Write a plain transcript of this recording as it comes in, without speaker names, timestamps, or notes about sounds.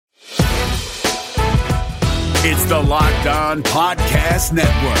It's the Locked On Podcast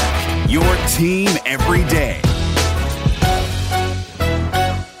Network, your team every day.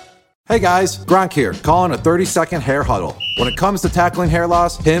 Hey guys, Gronk here, calling a 30-second hair huddle. When it comes to tackling hair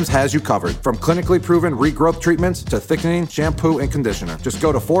loss, Hims has you covered. From clinically proven regrowth treatments to thickening, shampoo, and conditioner. Just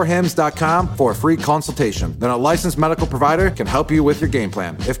go to 4hims.com for a free consultation. Then a licensed medical provider can help you with your game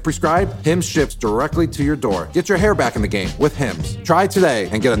plan. If prescribed, Hims ships directly to your door. Get your hair back in the game with Hims. Try today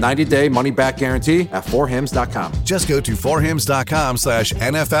and get a 90-day money-back guarantee at 4hims.com. Just go to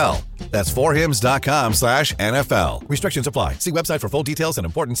 4hims.com/NFL. That's 4hims.com/NFL. Restrictions apply. See website for full details and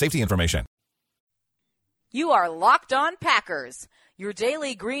important safety information. You are Locked On Packers, your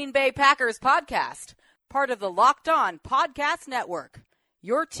daily Green Bay Packers podcast, part of the Locked On Podcast Network,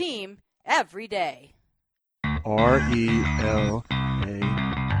 your team every day. RELAX.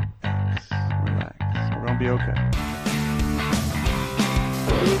 Relax. We're going to be okay.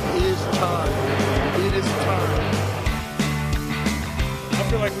 It is time. It is time. I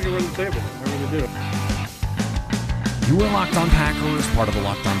feel like we can run the table. I really do. You are Locked On Packers, part of the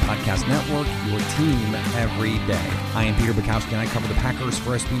Locked On Podcast Network, your team every day. I am Peter Bukowski, and I cover the Packers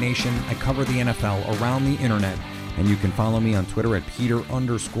for SB Nation. I cover the NFL around the internet, and you can follow me on Twitter at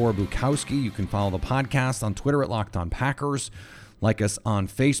Peter_Bukowski. You can follow the podcast on Twitter at Locked On Packers. Like us on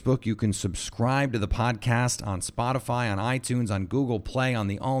Facebook. You can subscribe to the podcast on Spotify, on iTunes, on Google Play, on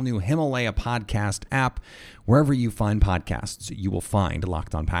the all-new Himalaya podcast app. Wherever you find podcasts, you will find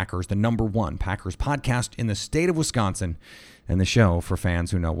Locked On Packers, the #1 Packers podcast in the state of Wisconsin, and the show for fans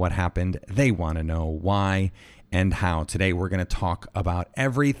who know what happened. They want to know why and how. Today, we're going to talk about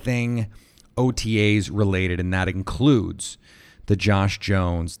everything OTAs related, and that includes the Josh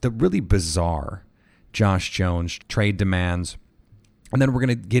Jones, the really bizarre Josh Jones trade demands. And then we're going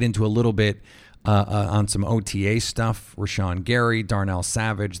to get into a little bit on some OTA stuff. Rashawn Gary, Darnell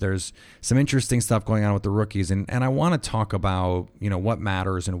Savage. There's some interesting stuff going on with the rookies. And I want to talk about, what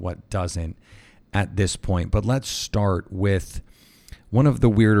matters and what doesn't at this point. But let's start with one of the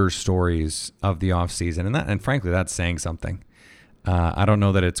weirder stories of the offseason. And frankly, that's saying something. I don't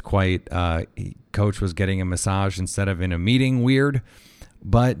know that it's quite coach was getting a massage instead of in a meeting weird.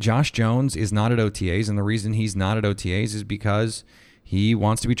 But Josh Jones is not at OTAs. And the reason he's not at OTAs is because he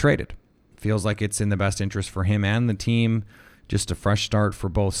wants to be traded. Feels like it's in the best interest for him and the team. Just a fresh start for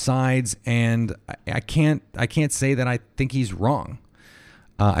both sides. And I can't say that I think he's wrong.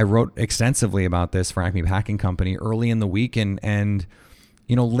 I wrote extensively about this for Acme Packing Company early in the week and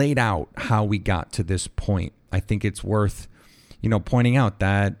laid out how we got to this point. I think it's worth, pointing out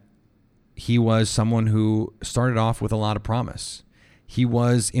that he was someone who started off with a lot of promise. He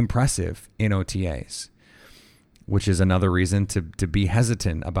was impressive in OTAs, which is another reason to be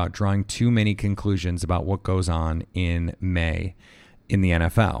hesitant about drawing too many conclusions about what goes on in May in the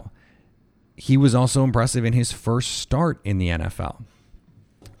NFL. He was also impressive in his first start in the NFL,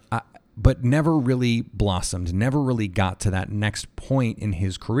 but never really blossomed, never really got to that next point in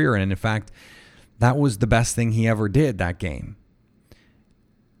his career. And in fact, that was the best thing he ever did that game.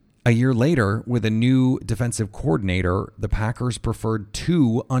 A year later, with a new defensive coordinator, the Packers preferred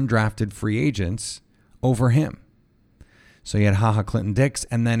 2 undrafted free agents over him. So you had HaHa Clinton-Dix,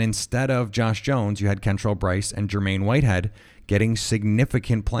 and then instead of Josh Jones, you had Kentrell Brice and Jermaine Whitehead getting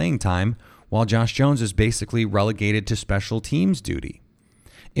significant playing time, while Josh Jones is basically relegated to special teams duty.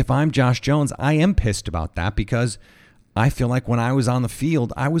 If I'm Josh Jones, I am pissed about that because I feel like when I was on the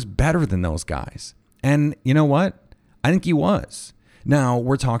field, I was better than those guys. And you know what? I think he was. Now,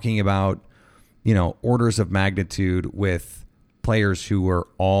 we're talking about, orders of magnitude with players who were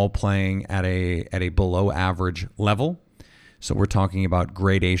all playing at a below average level. So we're talking about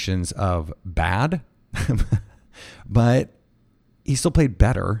gradations of bad, but he still played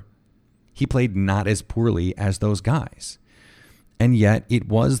better. He played not as poorly as those guys. And yet it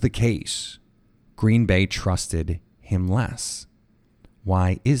was the case. Green Bay trusted him less.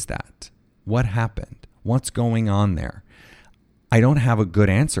 Why is that? What happened? What's going on there? I don't have a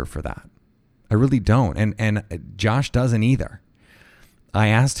good answer for that. I really don't. And Josh doesn't either. I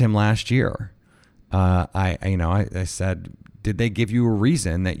asked him last year. I said, did they give you a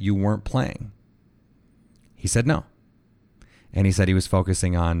reason that you weren't playing? He said no. And he said he was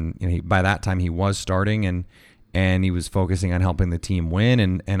focusing on, by that time he was starting and he was focusing on helping the team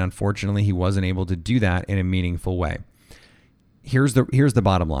win. And unfortunately he wasn't able to do that in a meaningful way. Here's the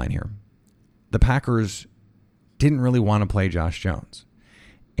bottom line here. The Packers didn't really want to play Josh Jones.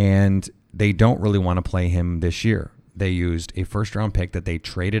 And they don't really want to play him this year. They used a first-round pick that they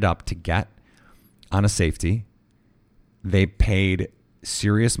traded up to get on a safety. They paid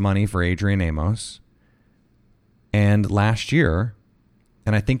serious money for Adrian Amos. And last year,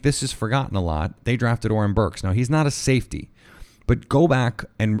 and I think this is forgotten a lot, they drafted Oren Burks. Now, he's not a safety, but go back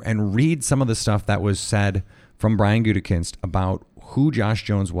and read some of the stuff that was said from Brian Gutekunst about who Josh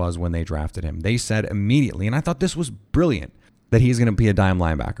Jones was when they drafted him. They said immediately, and I thought this was brilliant, that he's going to be a dime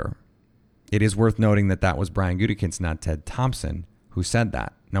linebacker. It is worth noting that that was Brian Gutekunst, not Ted Thompson, who said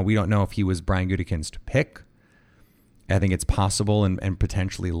that. Now, we don't know if he was Brian Gutekunst's pick. I think it's possible and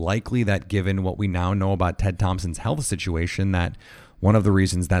potentially likely that given what we now know about Ted Thompson's health situation, that one of the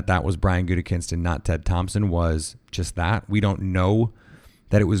reasons that that was Brian Gutekunst and not Ted Thompson was just that. We don't know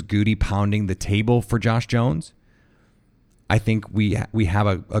that it was Goody pounding the table for Josh Jones. I think we have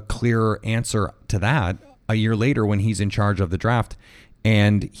a clearer answer to that a year later when he's in charge of the draft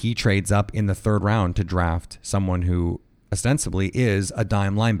and he trades up in the third round to draft someone who ostensibly is a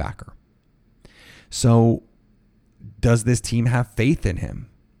dime linebacker. So does this team have faith in him?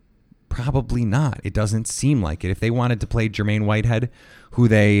 Probably not. It doesn't seem like it. If they wanted to play Jermaine Whitehead, who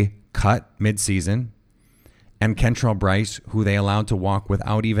they cut midseason, and Kentrell Bryce, who they allowed to walk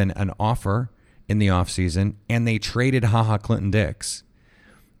without even an offer in the offseason, and they traded HaHa Clinton-Dix,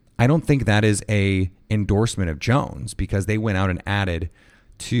 I don't think that is a endorsement of Jones because they went out and added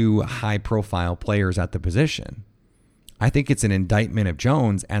 2 high-profile players at the position. I think it's an indictment of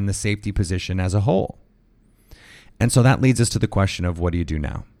Jones and the safety position as a whole. And so that leads us to the question of what do you do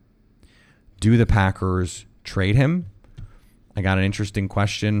now? Do the Packers trade him? I got an interesting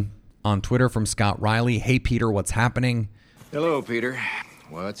question on Twitter from Scott Riley. Hey, Peter, what's happening? Hello, Peter.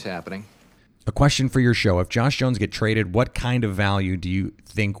 What's happening? A question for your show. If Josh Jones get traded, what kind of value do you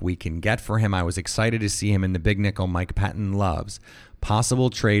think we can get for him? I was excited to see him in the big nickel Mike Patton loves.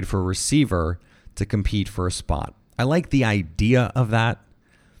 Possible trade for receiver to compete for a spot. I like the idea of that.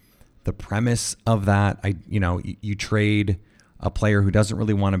 The premise of that, you trade a player who doesn't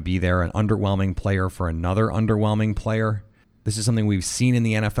really want to be there, an underwhelming player for another underwhelming player. This is something we've seen in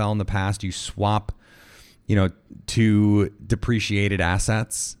the NFL in the past. You swap, 2 depreciated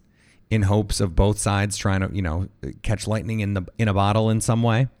assets in hopes of both sides trying to, catch lightning in a bottle in some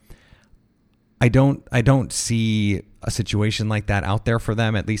way. I don't see a situation like that out there for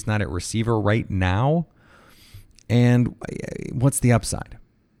them, at least not at receiver right now. And what's the upside?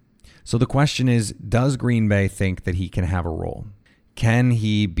 So the question is, does Green Bay think that he can have a role? Can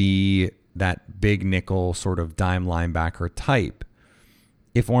he be that big nickel sort of dime linebacker type?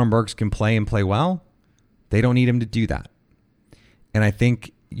 If Oren Burks can play and play well, they don't need him to do that. And I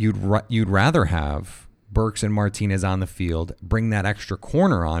think you'd rather have Burks and Martinez on the field, bring that extra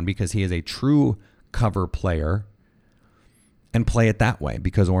corner on because he is a true cover player, and play it that way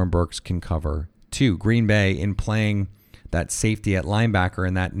because Oren Burks can cover too. Green Bay, in playing that safety at linebacker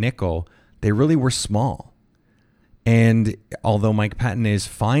and that nickel, they really were small. And although Mike Patton is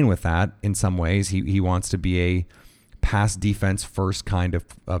fine with that in some ways, he wants to be a pass defense first kind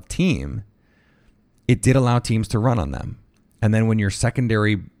of team, it did allow teams to run on them. And then when your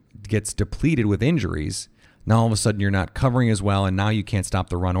secondary gets depleted with injuries, now all of a sudden you're not covering as well, and now you can't stop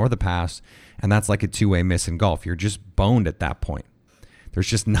the run or the pass, and that's like a two-way miss in golf. You're just boned at that point. There's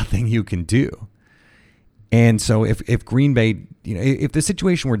just nothing you can do. And so if Green Bay, if the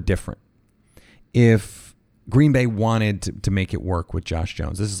situation were different, if Green Bay wanted to make it work with Josh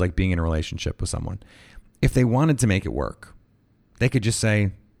Jones, this is like being in a relationship with someone. If they wanted to make it work, they could just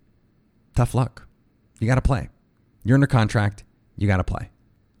say, tough luck. You got to play. You're under contract. You got to play.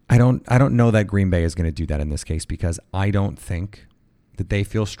 I don't know that Green Bay is going to do that in this case because I don't think that they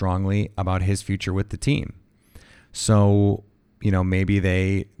feel strongly about his future with the team. So, maybe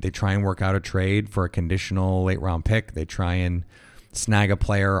they try and work out a trade for a conditional late round pick. They try and snag a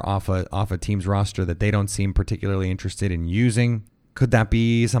player off a team's roster that they don't seem particularly interested in using. Could that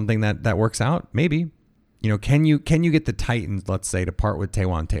be something that works out? Maybe. Can you get the Titans, let's say, to part with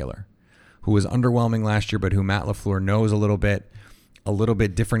Taywan Taylor, who was underwhelming last year, but who Matt LaFleur knows a little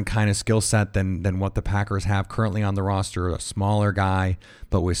bit different kind of skill set than what the Packers have currently on the roster, a smaller guy,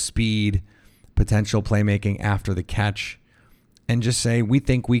 but with speed, potential playmaking after the catch, and just say, we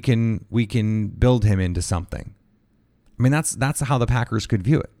think we can build him into something. I mean, that's how the Packers could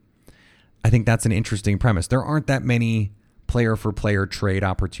view it. I think that's an interesting premise. There aren't that many player-for-player trade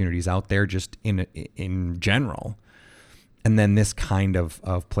opportunities out there just in general. And then this kind of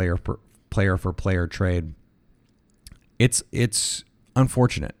player-for-player trade, it's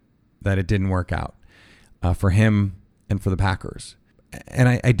unfortunate that it didn't work out for him and for the Packers. And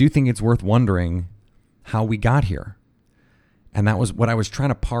I do think it's worth wondering how we got here. And that was what I was trying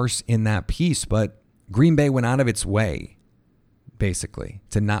to parse in that piece. But Green Bay went out of its way, basically,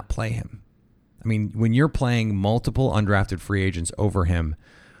 to not play him. I mean, when you're playing multiple undrafted free agents over him,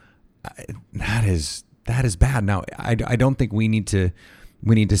 that is bad. Now, I don't think we need to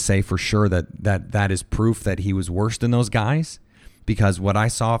we need to say for sure that is proof that he was worse than those guys, because what I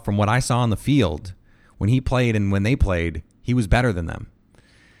saw on the field when he played and when they played, he was better than them.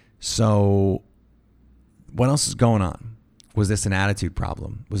 So what else is going on? Was this an attitude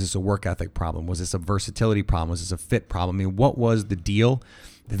problem? Was this a work ethic problem? Was this a versatility problem? Was this a fit problem? I mean, what was the deal?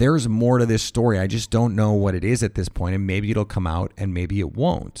 There's more to this story. I just don't know what it is at this point, and maybe it'll come out and maybe it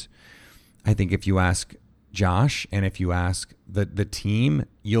won't. I think if you ask Josh and if you ask the team,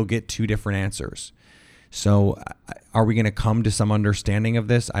 you'll get two different answers. So are we going to come to some understanding of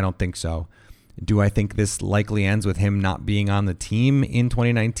this? I don't think so. Do I think this likely ends with him not being on the team in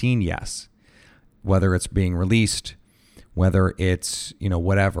 2019? Yes. Whether it's being released, whether it's,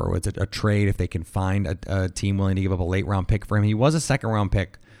 whatever, it's a trade, if they can find a team willing to give up a late round pick for him. He was a second round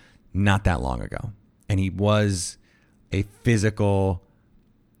pick not that long ago. And he was a physical,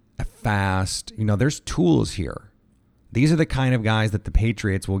 a fast, there's tools here. These are the kind of guys that the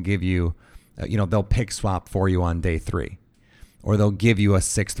Patriots will give you, they'll pick swap for you on day 3, or they'll give you a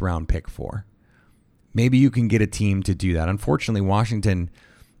 6th round pick for. Maybe you can get a team to do that. Unfortunately, Washington,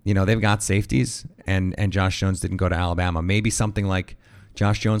 they've got safeties, and Josh Jones didn't go to Alabama. Maybe something like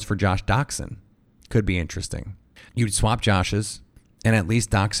Josh Jones for Josh Doxson could be interesting. You'd swap Josh's, and at least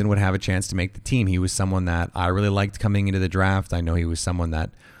Doxson would have a chance to make the team. He was someone that I really liked coming into the draft. I know he was someone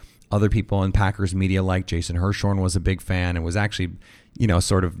that other people in Packers media liked. Jason Hirschhorn was a big fan and was actually,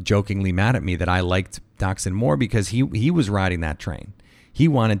 sort of jokingly mad at me that I liked Doxson more because he was riding that train. He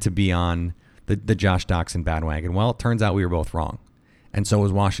wanted to be on the Josh Doxson bandwagon. Well, it turns out we were both wrong. And so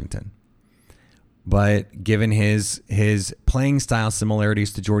was Washington. But given his playing style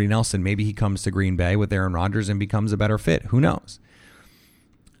similarities to Jordy Nelson, maybe he comes to Green Bay with Aaron Rodgers and becomes a better fit. Who knows?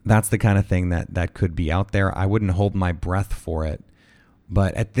 That's the kind of thing that could be out there. I wouldn't hold my breath for it.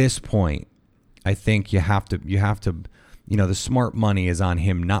 But at this point, I think you have to, the smart money is on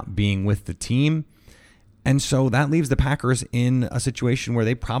him not being with the team. And so that leaves the Packers in a situation where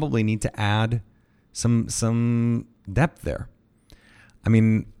they probably need to add some depth there. I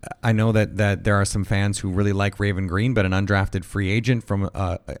mean, I know that there are some fans who really like Raven Green, but an undrafted free agent from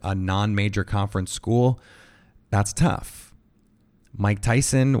a non-major conference school, that's tough. Mike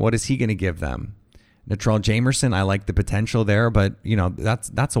Tyson, what is he going to give them? Natrell Jamerson, I like the potential there, but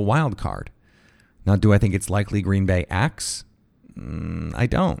that's a wild card. Now, do I think it's likely Green Bay acts? I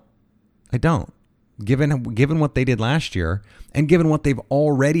don't. Given what they did last year and given what they've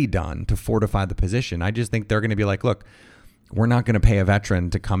already done to fortify the position, I just think they're going to be like, look, we're not going to pay a veteran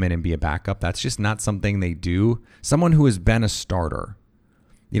to come in and be a backup. That's just not something they do. Someone who has been a starter,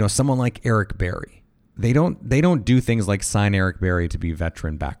 someone like Eric Berry, they don't do things like sign Eric Berry to be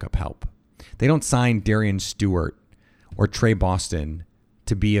veteran backup help. They don't sign Darian Stewart or Trey Boston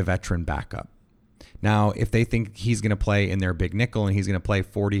to be a veteran backup. Now, if they think he's going to play in their big nickel and he's going to play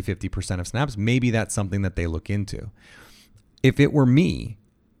 40, 50% of snaps, maybe that's something that they look into. If it were me,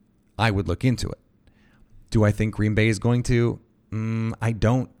 I would look into it. Do I think Green Bay is going to? I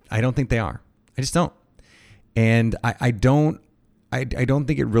don't think they are. I just don't. And I don't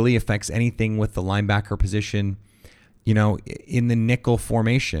think it really affects anything with the linebacker position. In the nickel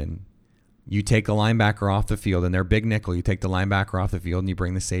formation, you take a linebacker off the field and they're big nickel. You take the linebacker off the field and you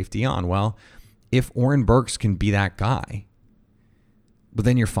bring the safety on. Well, if Oren Burks can be that guy, well,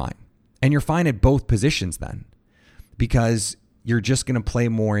 then you're fine. And you're fine at both positions then, because you're just going to play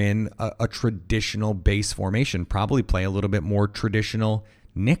more in a traditional base formation, probably play a little bit more traditional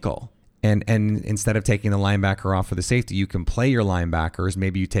nickel. And instead of taking the linebacker off for the safety, you can play your linebackers.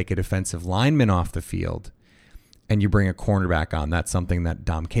 Maybe you take a defensive lineman off the field and you bring a cornerback on. That's something that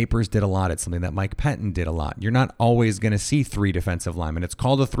Dom Capers did a lot. It's something that Mike Pettin did a lot. You're not always going to see 3 defensive linemen. It's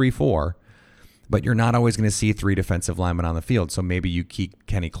called a 3-4, but you're not always going to see 3 defensive linemen on the field. So maybe you keep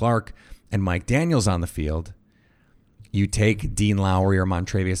Kenny Clark and Mike Daniels on the field. You take Dean Lowry or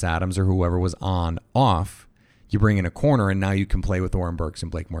Montravius Adams or whoever was on off. You bring in a corner, and now you can play with Oren Burks and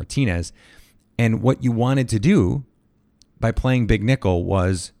Blake Martinez. And what you wanted to do by playing big nickel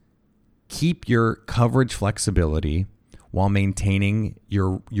was keep your coverage flexibility while maintaining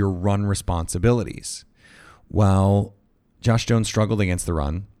your run responsibilities. Well, Josh Jones struggled against the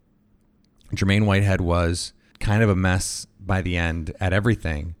run. Jermaine Whitehead was kind of a mess by the end at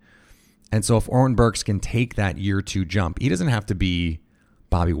everything. And so if Oren Burks can take that year 2 jump, he doesn't have to be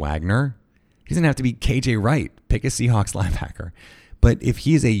Bobby Wagner. He doesn't have to be KJ Wright. Pick a Seahawks linebacker. But if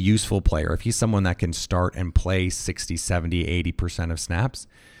he's a useful player, if he's someone that can start and play 60, 70, 80% of snaps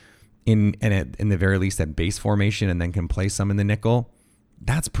in the very least at base formation and then can play some in the nickel,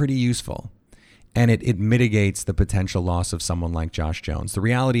 that's pretty useful. And it mitigates the potential loss of someone like Josh Jones. The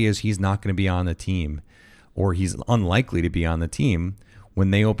reality is he's not going to be on the team, or he's unlikely to be on the team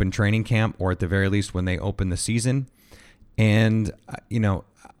when they open training camp, or at the very least when they open the season. And,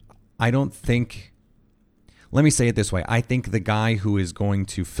 I don't think, let me say it this way. I think the guy who is going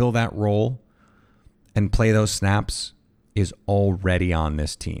to fill that role and play those snaps is already on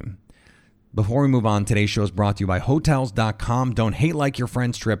this team. Before we move on, today's show is brought to you by Hotels.com. Don't hate like your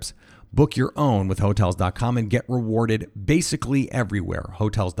friends' trips. Book your own with Hotels.com and get rewarded basically everywhere.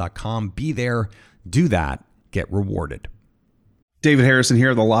 Hotels.com. Be there. Do that. Get rewarded. David Harrison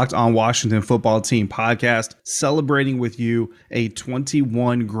here, the Locked On Washington Football Team podcast, celebrating with you a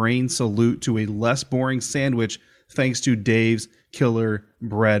 21 grain salute to a less boring sandwich thanks to Dave's Killer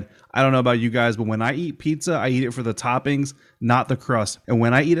Bread. I don't know about you guys, but when I eat pizza, I eat it for the toppings, not the crust. And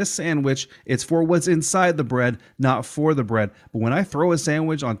when I eat a sandwich, it's for what's inside the bread, not for the bread. But when I throw a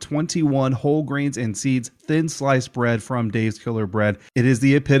sandwich on 21 whole grains and seeds, thin sliced bread from Dave's Killer Bread, it is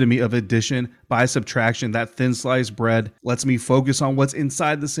the epitome of addition by subtraction. That thin sliced bread lets me focus on what's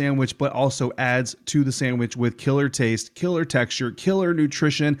inside the sandwich, but also adds to the sandwich with killer taste, killer texture, killer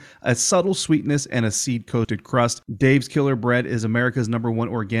nutrition, a subtle sweetness, and a seed-coated crust. Dave's Killer Bread is America's #1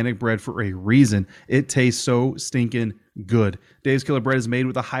 organic bread for a reason. It tastes so stinking good. Dave's Killer Bread is made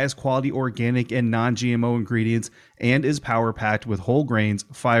with the highest quality organic and non-GMO ingredients and is power-packed with whole grains,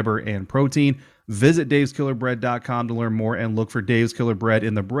 fiber, and protein. Visit daveskillerbread.com to learn more and look for Dave's Killer Bread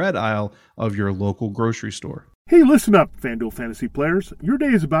in the bread aisle of your local grocery store. Hey, listen up, FanDuel Fantasy players. Your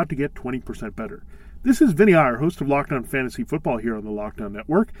day is about to get 20% better. This is Vinny Iyer, host of Locked On Fantasy Football here on the Locked On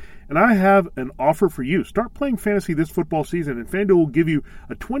Network, and I have an offer for you. Start playing fantasy this football season, and FanDuel will give you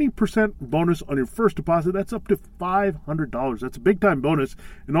a 20% bonus on your first deposit. That's up to $500. That's a big-time bonus,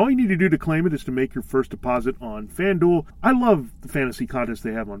 and all you need to do to claim it is to make your first deposit on FanDuel. I love the fantasy contests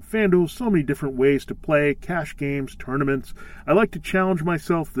they have on FanDuel. So many different ways to play, cash games, tournaments. I like to challenge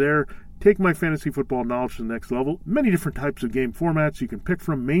myself there. Take my fantasy football knowledge to the next level. Many different types of game formats you can pick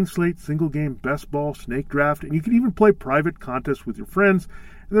from: main slate, single game, best ball, snake draft, and you can even play private contests with your friends.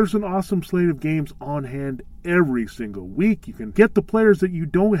 And there's an awesome slate of games on hand every single week. You can get the players that you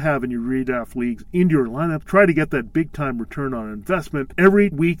don't have in your redraft leagues into your lineup. Try to get that big-time return on investment. Every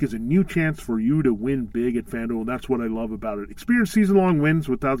week is a new chance for you to win big at FanDuel, and that's what I love about it. Experience season-long wins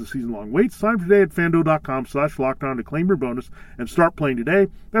without the season-long waits. Sign up today at FanDuel.com/LockedOn to claim your bonus and start playing today.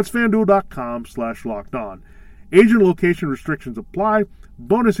 That's FanDuel.com/LockedOn. Age and location restrictions apply.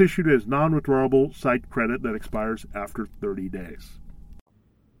 Bonus issued as non-withdrawable site credit that expires after 30 days.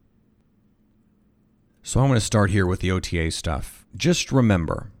 So I'm going to start here with the OTA stuff. Just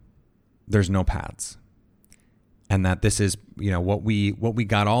remember, there's no pads. And that this is, what we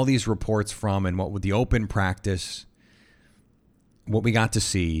got all these reports from, and what with the open practice, what we got to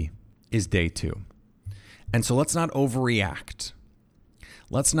see is day 2. And so let's not overreact.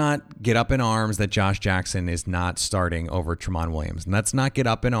 Let's not get up in arms that Josh Jackson is not starting over Tramon Williams. And let's not get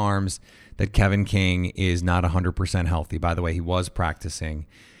up in arms that Kevin King is not 100% healthy. By the way, he was practicing.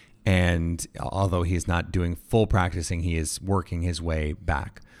 And although he's not doing full practicing, he is working his way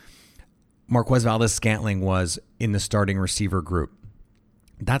back. Marquez Valdes-Scantling was in the starting receiver group.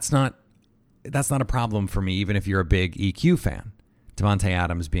 That's not a problem for me, even if you're a big EQ fan. Devontae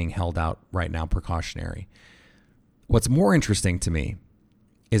Adams being held out right now, precautionary. What's more interesting to me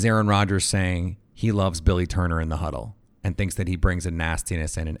is Aaron Rodgers saying he loves Billy Turner in the huddle and thinks that he brings a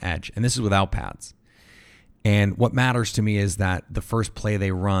nastiness and an edge. And this is without pads. And what matters to me is that the first play they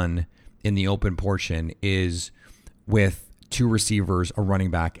run in the open portion is with 2 receivers, a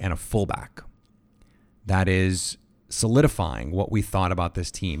running back, and a fullback. That is solidifying what we thought about this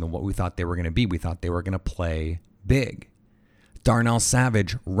team and what we thought they were going to be. We thought they were going to play big. Darnell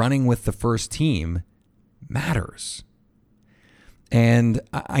Savage running with the first team matters. And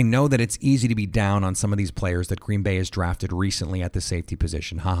I know that it's easy to be down on some of these players that Green Bay has drafted recently at the safety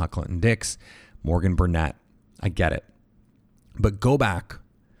position. Clinton Dix, Morgan Burnett. I get it. But go back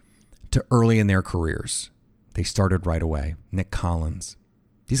to early in their careers. They started right away. Nick Collins.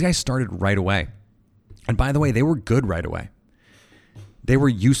 These guys started right away. And by the way, they were good right away. They were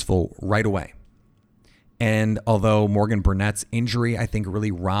useful right away. And although Morgan Burnett's injury, I think,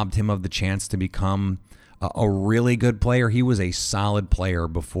 really robbed him of the chance to become a really good player, he was a solid player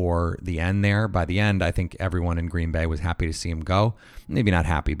before the end there. By the end, I think everyone in Green Bay was happy to see him go. Maybe not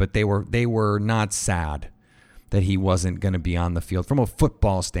happy, but they were not sad that he wasn't going to be on the field. From a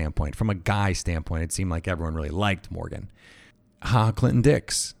football standpoint, from a guy standpoint, it seemed like everyone really liked Morgan. Clinton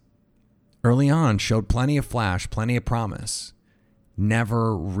Dix, early on, showed plenty of flash, plenty of promise.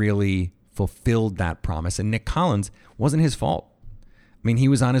 Never really fulfilled that promise. And Nick Collins wasn't his fault. I mean, he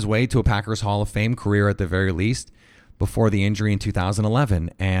was on his way to a Packers Hall of Fame career at the very least before the injury in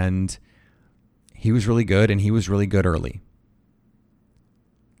 2011. And he was really good, and he was really good early.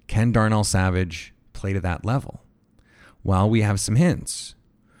 Can Darnell Savage play to that level? Well, we have some hints.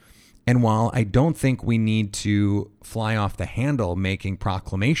 And while I don't think we need to fly off the handle making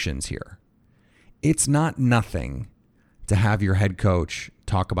proclamations here, it's not nothing to have your head coach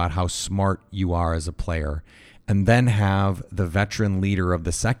talk about how smart you are as a player, and then have the veteran leader of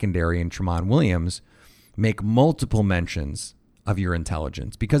the secondary in Tramon Williams make multiple mentions of your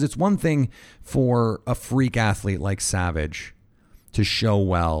intelligence. Because it's one thing for a freak athlete like Savage to show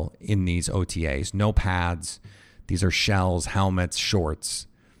well in these OTAs. No pads. These are shells, helmets, shorts.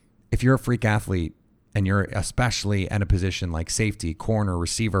 If you're a freak athlete and you're especially in a position like safety, corner,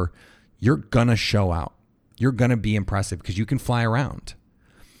 receiver, you're going to show out. You're going to be impressive because you can fly around.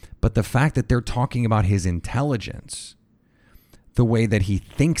 But the fact that they're talking about his intelligence, the way that he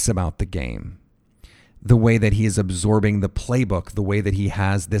thinks about the game, the way that he is absorbing the playbook, the way that he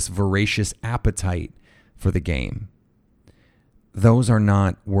has this voracious appetite for the game, those are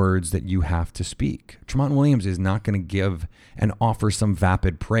not words that you have to speak. Tramon Williams is not going to give and offer some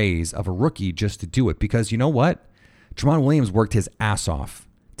vapid praise of a rookie just to do it, because you know what? Tramon Williams worked his ass off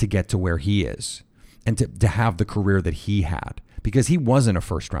to get to where he is and to have the career that he had, because he wasn't a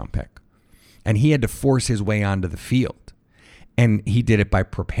first-round pick, and he had to force his way onto the field. And he did it by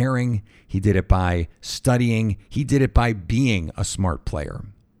preparing. He did it by studying. He did it by being a smart player.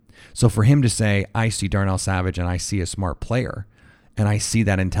 So for him to say, I see Darnell Savage and I see a smart player, and I see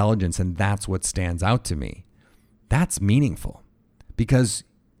that intelligence, and that's what stands out to me, that's meaningful, because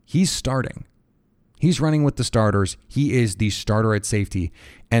he's starting. He's running with the starters. He is the starter at safety.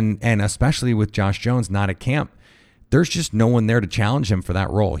 And especially with Josh Jones not at camp, there's just no one there to challenge him for that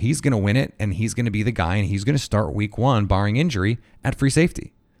role. He's going to win it, and he's going to be the guy, and he's going to start week 1, barring injury, at free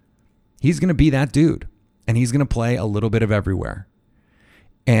safety. He's going to be that dude, and he's going to play a little bit of everywhere.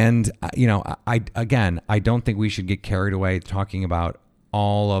 And, I don't think we should get carried away talking about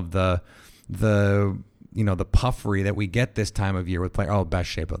all of the puffery that we get this time of year with players. Oh, best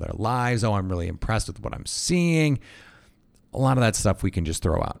shape of their lives. Oh, I'm really impressed with what I'm seeing. A lot of that stuff we can just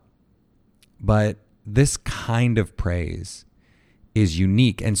throw out. But this kind of praise is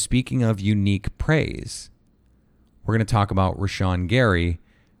unique. And speaking of unique praise, we're going to talk about Rashawn Gary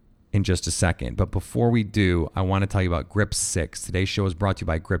in just a second. But before we do, I want to tell you about Grip 6. Today's show is brought to you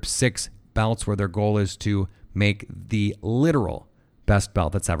by Grip 6 belts, where their goal is to make the literal best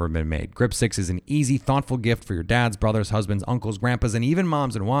belt that's ever been made. Grip 6 is an easy, thoughtful gift for your dads, brothers, husbands, uncles, grandpas, and even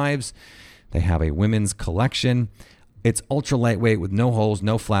moms and wives. They have a women's collection. It's ultra lightweight with no holes,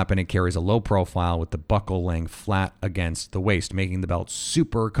 no flap, and it carries a low profile with the buckle laying flat against the waist, making the belt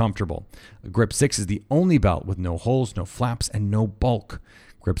super comfortable. Grip 6 is the only belt with no holes, no flaps, and no bulk.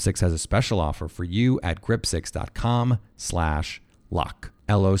 Grip 6 has a special offer for you at grip6.com/lock,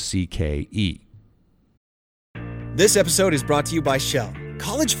 LOCKE. This episode is brought to you by Shell.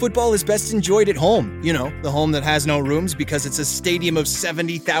 College football is best enjoyed at home. You know, the home that has no rooms because it's a stadium of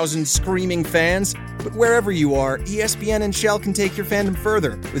 70,000 screaming fans. But wherever you are, ESPN and Shell can take your fandom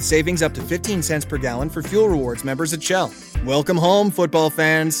further with savings up to 15 cents per gallon for fuel rewards members at Shell. Welcome home, football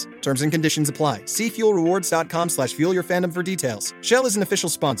fans. Terms and conditions apply. See fuelrewards.com/fuelyourfandom for details. Shell is an official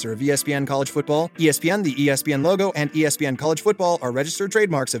sponsor of ESPN College Football. ESPN, the ESPN logo, and ESPN College Football are registered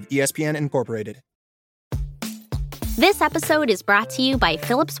trademarks of ESPN Incorporated. This episode is brought to you by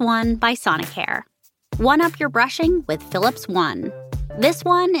Philips One by Sonicare. One up your brushing with Philips One. This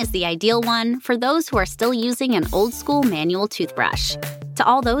one is the ideal one for those who are still using an old-school manual toothbrush. To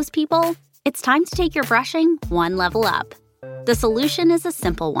all those people, it's time to take your brushing one level up. The solution is a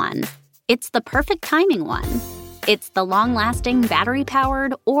simple one. It's the perfect timing one. It's the long-lasting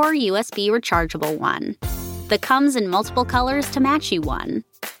battery-powered or USB rechargeable one. That comes in multiple colors to match you one.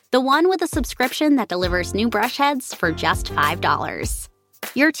 The one with a subscription that delivers new brush heads for just $5.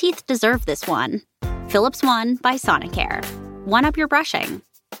 Your teeth deserve this one. Philips One by Sonicare. One up your brushing.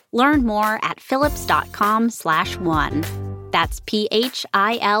 Learn more at philips.com/one. That's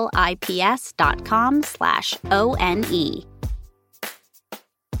PHILIPS.com/ONE.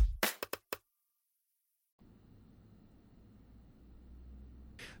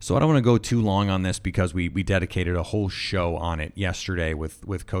 So I don't want to go too long on this because we dedicated a whole show on it yesterday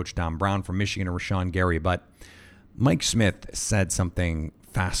with Coach Don Brown from Michigan and Rashawn Gary. But Mike Smith said something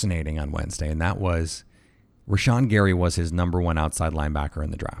fascinating on Wednesday, and that was Rashawn Gary was his number 1 outside linebacker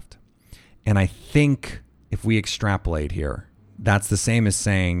in the draft. And I think if we extrapolate here, that's the same as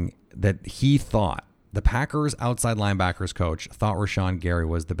saying that he thought, the Packers outside linebackers coach thought Rashawn Gary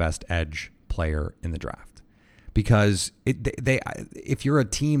was the best edge player in the draft. Because if you're a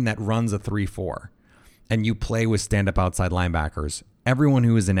team that runs a 3-4 and you play with stand-up outside linebackers, everyone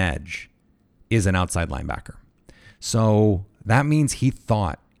who is an edge is an outside linebacker. So that means he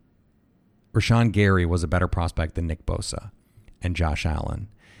thought Rashawn Gary was a better prospect than Nick Bosa and Josh Allen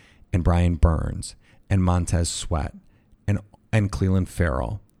and Brian Burns and Montez Sweat and Cleveland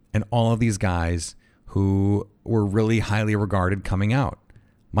Farrell and all of these guys who were really highly regarded coming out.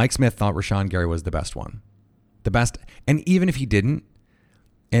 Mike Smith thought Rashawn Gary was the best one. The best. And even if he didn't,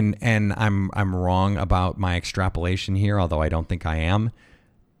 and I'm wrong about my extrapolation here, although I don't think I am,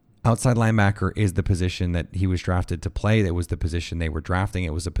 outside linebacker is the position that he was drafted to play. That was the position they were drafting.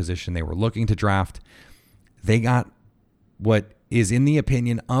 It was the position they were looking to draft. They got what is, in the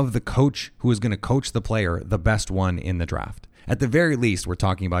opinion of the coach who is going to coach the player, the best one in the draft. At the very least, we're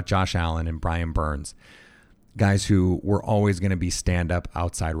talking about Josh Allen and Brian Burns, guys who were always going to be stand-up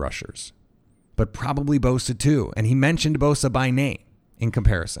outside rushers. But probably Bosa too. And he mentioned Bosa by name in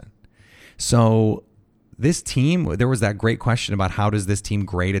comparison. So this team, there was that great question about how does this team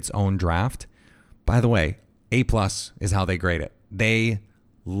grade its own draft? By the way, A+ is how they grade it. They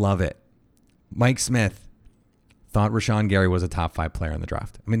love it. Mike Smith thought Rashawn Gary was a top 5 player in the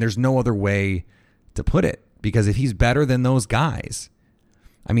draft. I mean, there's no other way to put it, because if he's better than those guys,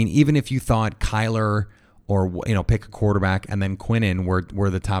 I mean, even if you thought Kyler or, pick a quarterback and then Quinnen were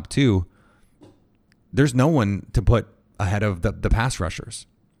the top 2, there's no one to put ahead of the pass rushers.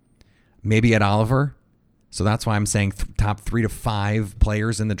 Maybe Ed Oliver. So that's why I'm saying top 3 to 5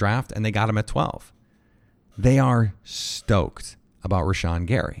 players in the draft, and they got him at 12. They are stoked about Rashawn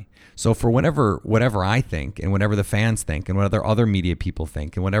Gary. So for whatever I think, and whatever the fans think, and whatever other media people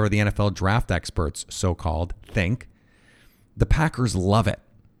think, and whatever the NFL draft experts, so-called, think, the Packers love it.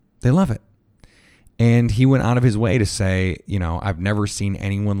 They love it. And he went out of his way to say, I've never seen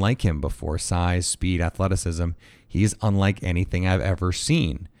anyone like him before. Size, speed, athleticism. He's unlike anything I've ever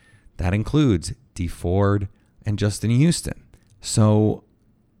seen. That includes Dee Ford and Justin Houston. So,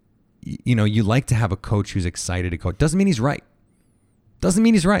 you like to have a coach who's excited to coach. Doesn't mean he's right. Doesn't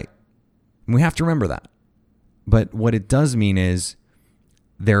mean he's right. And we have to remember that. But what it does mean is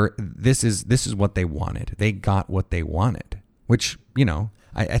this is what they wanted. They got what they wanted, which,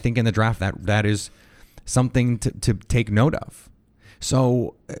 I think in the draft that is something to take note of.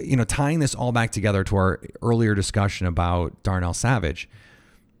 So, tying this all back together to our earlier discussion about Darnell Savage,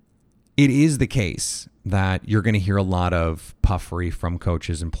 it is the case that you're going to hear a lot of puffery from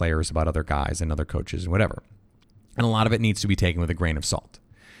coaches and players about other guys and other coaches and whatever. And a lot of it needs to be taken with a grain of salt.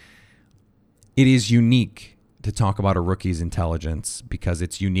 It is unique to talk about a rookie's intelligence because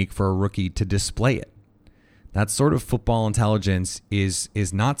it's unique for a rookie to display it. That sort of football intelligence is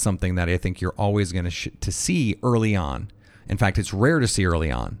not something that I think you're always going to see early on. In fact, it's rare to see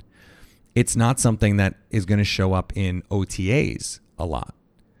early on. It's not something that is going to show up in OTAs a lot.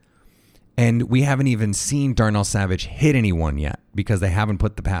 And we haven't even seen Darnell Savage hit anyone yet because they haven't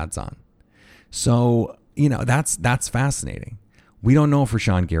put the pads on. So, that's fascinating. We don't know if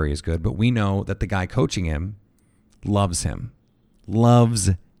Rashawn Gary is good, but we know that the guy coaching him loves him.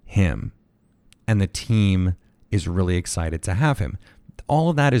 And the team is really excited to have him. All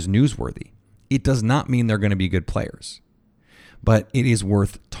of that is newsworthy. It does not mean they're going to be good players. But it is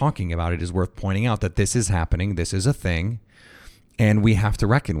worth talking about. It is worth pointing out that this is happening. This is a thing. And we have to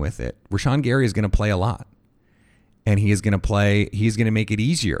reckon with it. Rashawn Gary is going to play a lot. And he's going to make it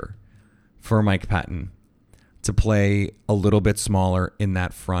easier for Mike Patton to play a little bit smaller in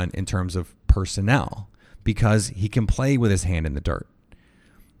that front in terms of personnel because he can play with his hand in the dirt.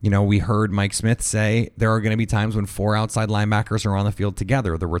 We heard Mike Smith say there are going to be times when 4 outside linebackers are on the field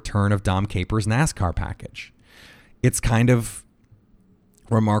together, the return of Dom Capers' NASCAR package. It's kind of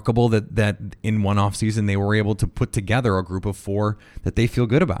remarkable that in one offseason they were able to put together a group of 4 that they feel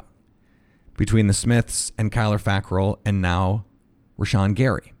good about between the Smiths and Kyler Fackrell and now Rashawn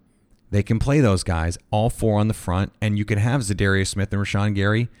Gary. They can play those guys, all 4 on the front, and you can have Zadarius Smith and Rashawn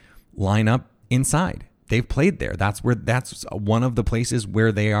Gary line up inside. They've played there. That's one of the places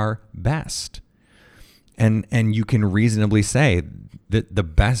where they are best. And you can reasonably say that the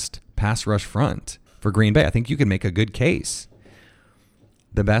best pass rush front for Green Bay, I think you can make a good case.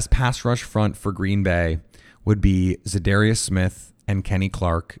 The best pass rush front for Green Bay would be Zadarius Smith and Kenny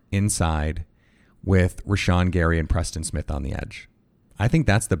Clark inside with Rashawn Gary and Preston Smith on the edge. I think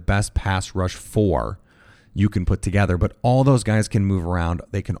that's the best pass rush 4 you can put together, but all those guys can move around.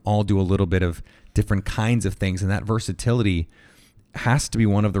 They can all do a little bit of different kinds of things, and that versatility has to be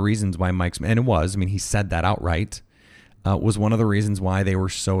one of the reasons why Mike's, and it was, he said that outright, was one of the reasons why they were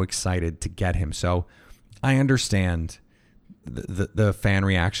so excited to get him. So I understand the fan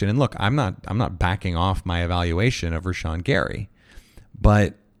reaction, and look, I'm not backing off my evaluation of Rashawn Gary,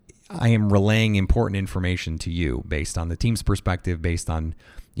 but I am relaying important information to you based on the team's perspective, based on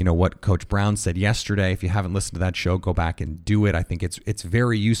what Coach Brown said yesterday. If you haven't listened to that show, go back and do it. I think it's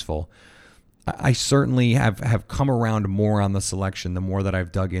very useful I certainly have come around more on the selection the more that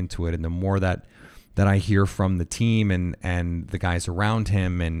I've dug into it, and the more that I hear from the team and the guys around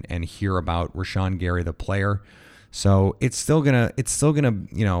him and hear about Rashawn Gary, the player. So it's still gonna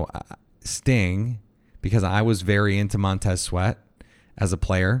sting, because I was very into Montez Sweat as a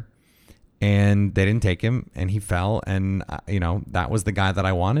player, and they didn't take him, and he fell, and that was the guy that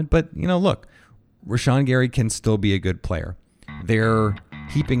I wanted. But look, Rashawn Gary can still be a good player. Their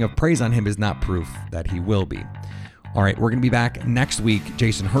heaping of praise on him is not proof that he will be. All right, we're going to be back next week.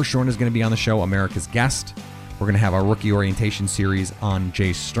 Jason Hirschhorn is going to be on the show, America's guest. We're going to have our rookie orientation series on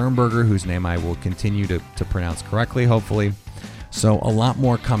Jay Sternberger, whose name I will continue to pronounce correctly, hopefully. So a lot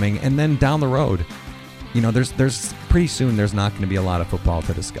more coming. And then down the road, there's pretty soon there's not going to be a lot of football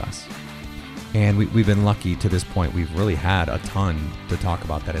to discuss. And we've been lucky to this point. We've really had a ton to talk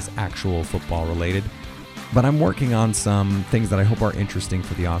about that is actual football related. But I'm working on some things that I hope are interesting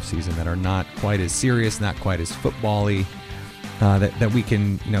for the offseason that are not quite as serious, not quite as football-y, that we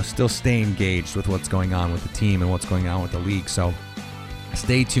can still stay engaged with what's going on with the team and what's going on with the league. So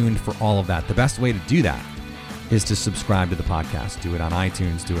stay tuned for all of that. The best way to do that is to subscribe to the podcast. Do it on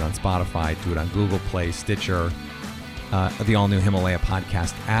iTunes, do it on Spotify, do it on Google Play, Stitcher, the all-new Himalaya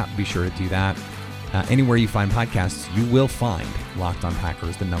podcast app. Be sure to do that. Anywhere you find podcasts, you will find Locked on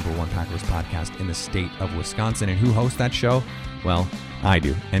Packers, the #1 Packers podcast in the state of Wisconsin. And who hosts that show? Well, I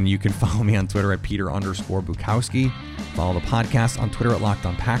do. And you can follow me on Twitter at Peter_Bukowski. Follow the podcast on Twitter at Locked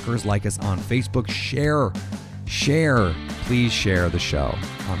on Packers. Like us on Facebook. Share. Please share the show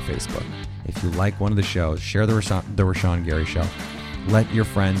on Facebook. If you like one of the shows, share the Rashawn Gary show. Let your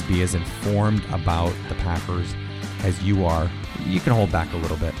friends be as informed about the Packers as you are. You can hold back a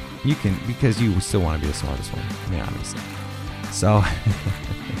little bit. You can, because you still want to be the smartest one. I mean, obviously. So,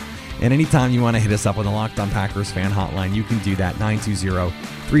 and anytime you want to hit us up on the Locked on Packers fan hotline, you can do that,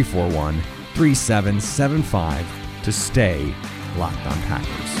 920-341-3775, to stay Locked on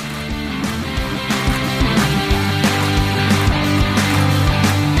Packers.